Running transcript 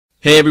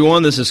Hey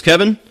everyone, this is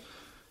Kevin.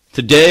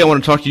 Today I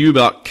want to talk to you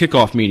about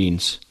kickoff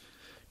meetings.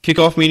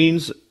 Kickoff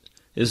meetings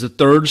is the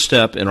third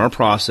step in our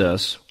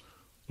process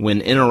when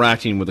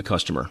interacting with a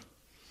customer.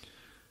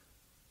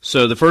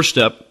 So the first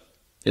step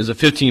is a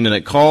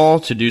 15-minute call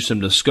to do some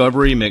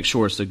discovery, make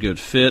sure it's a good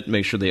fit,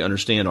 make sure they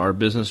understand our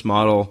business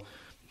model,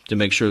 to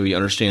make sure we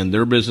understand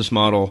their business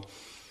model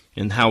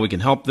and how we can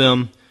help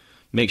them,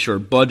 make sure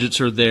budgets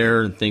are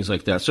there and things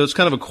like that. So it's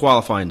kind of a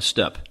qualifying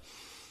step.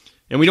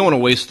 And we don't want to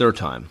waste their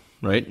time,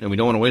 right? And we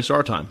don't want to waste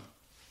our time.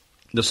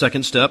 The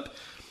second step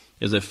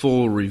is a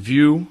full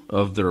review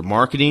of their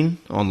marketing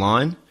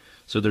online,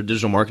 so their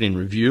digital marketing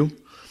review.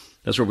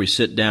 That's where we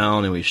sit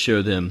down and we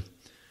show them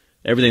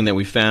everything that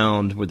we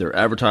found with their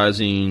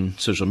advertising,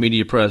 social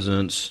media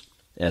presence,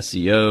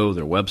 SEO,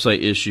 their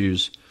website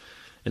issues.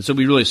 And so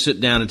we really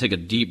sit down and take a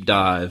deep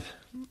dive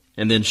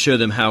and then show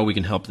them how we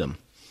can help them.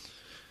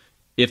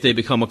 If they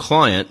become a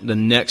client, the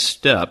next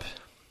step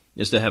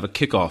is to have a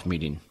kickoff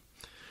meeting.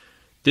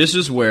 This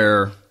is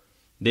where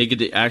they get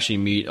to actually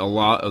meet a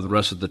lot of the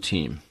rest of the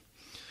team.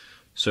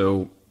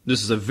 So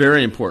this is a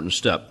very important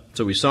step.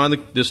 So we sign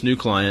this new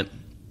client.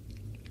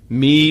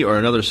 Me or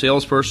another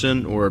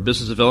salesperson or a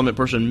business development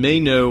person may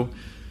know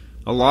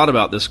a lot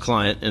about this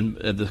client and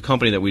the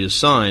company that we just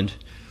signed,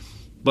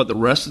 but the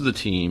rest of the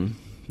team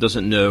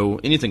doesn't know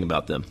anything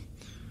about them.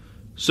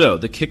 So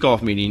the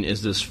kickoff meeting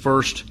is this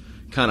first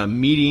kind of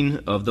meeting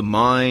of the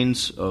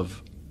minds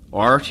of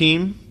our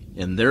team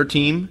and their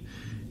team.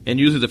 And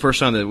usually the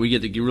first time that we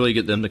get to really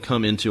get them to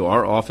come into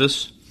our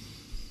office.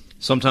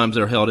 Sometimes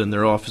they're held in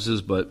their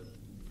offices, but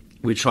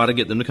we try to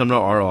get them to come to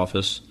our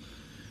office.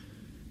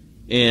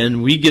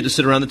 And we get to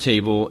sit around the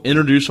table,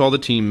 introduce all the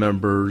team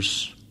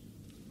members.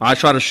 I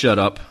try to shut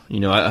up.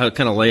 I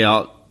kind of lay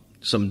out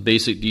some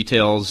basic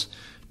details,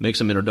 make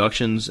some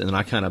introductions, and then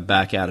I kind of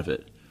back out of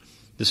it.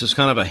 This is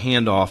kind of a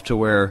handoff to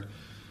where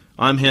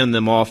I'm handing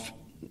them off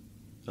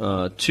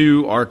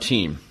to our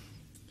team.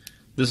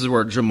 This is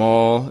where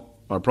Jamal,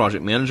 our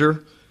project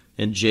manager,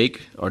 and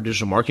Jake, our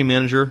digital marketing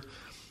manager,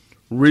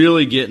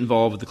 really get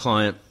involved with the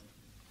client,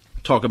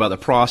 talk about the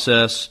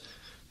process,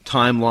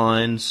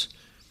 timelines.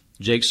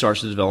 Jake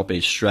starts to develop a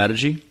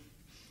strategy.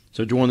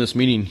 So during this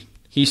meeting,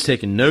 he's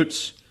taking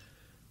notes.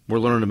 We're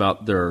learning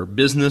about their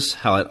business,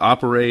 how it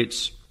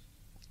operates,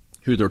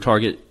 who their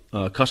target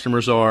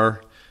customers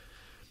are,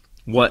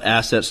 what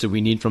assets do we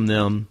need from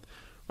them.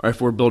 Or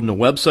if we're building a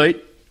website,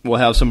 we'll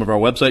have some of our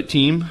website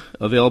team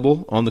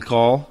available on the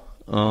call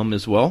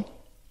as well.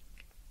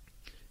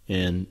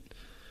 And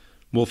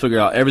we'll figure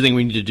out everything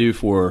we need to do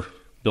for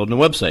building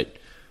a website.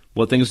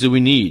 What things do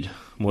we need?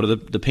 What are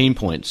the pain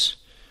points?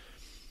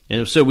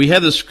 And so we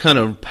have this kind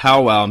of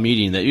powwow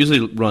meeting that usually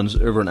runs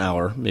over an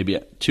hour, maybe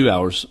 2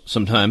 hours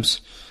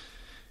sometimes.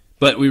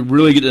 But we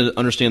really get to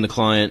understand the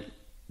client.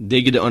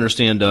 They get to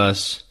understand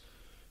us.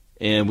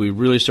 And we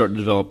really start to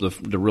develop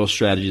the real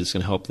strategy that's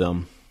going to help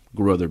them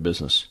grow their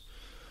business.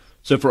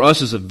 So for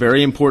us, it's a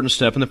very important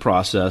step in the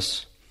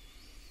process.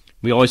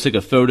 We always take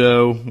a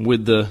photo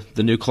with the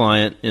new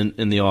client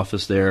in the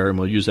office there, and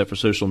we'll use that for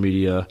social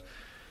media.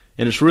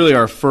 And it's really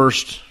our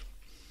first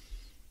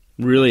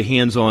really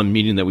hands-on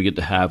meeting that we get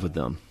to have with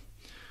them.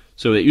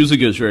 So it usually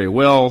goes very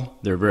well.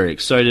 They're very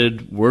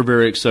excited. We're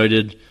very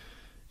excited.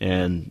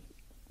 And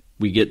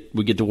we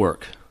get to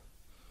work.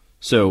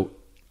 So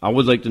I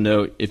would like to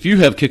know if you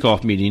have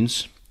kickoff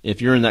meetings,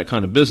 if you're in that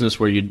kind of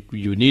business where you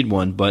would need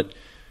one, but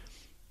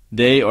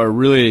they are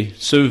really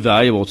so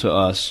valuable to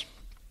us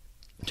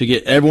to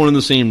get everyone in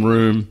the same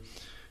room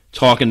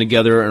talking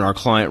together, and our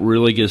client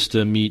really gets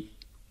to meet,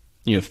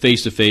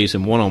 face to face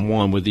and one on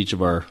one with each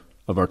of our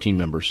team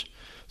members.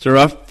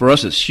 So for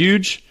us, it's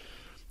huge.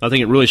 I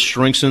think it really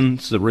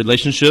strengthens the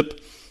relationship,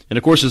 and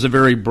of course, it's a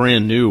very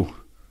brand new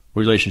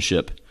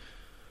relationship.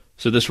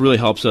 So this really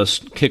helps us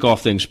kick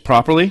off things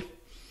properly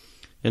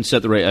and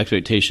set the right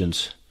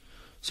expectations.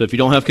 So if you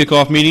don't have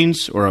kickoff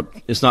meetings or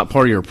it's not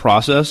part of your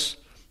process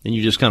and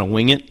you just kind of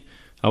wing it,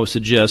 I would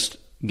suggest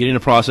getting a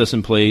process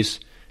in place,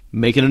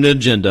 making an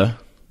agenda,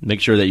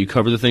 make sure that you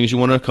cover the things you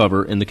want to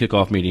cover in the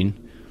kickoff meeting,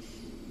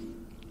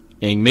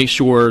 and make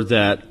sure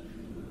that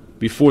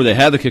before they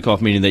have the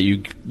kickoff meeting that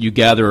you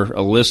gather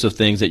a list of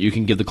things that you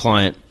can give the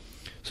client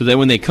so that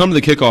when they come to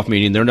the kickoff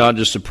meeting, they're not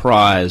just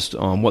surprised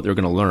on what they're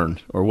going to learn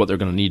or what they're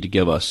going to need to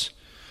give us.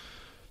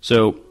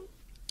 So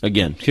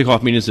again,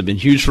 kickoff meetings have been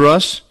huge for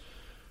us.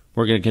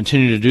 We're going to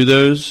continue to do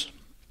those,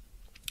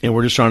 and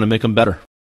we're just trying to make them better.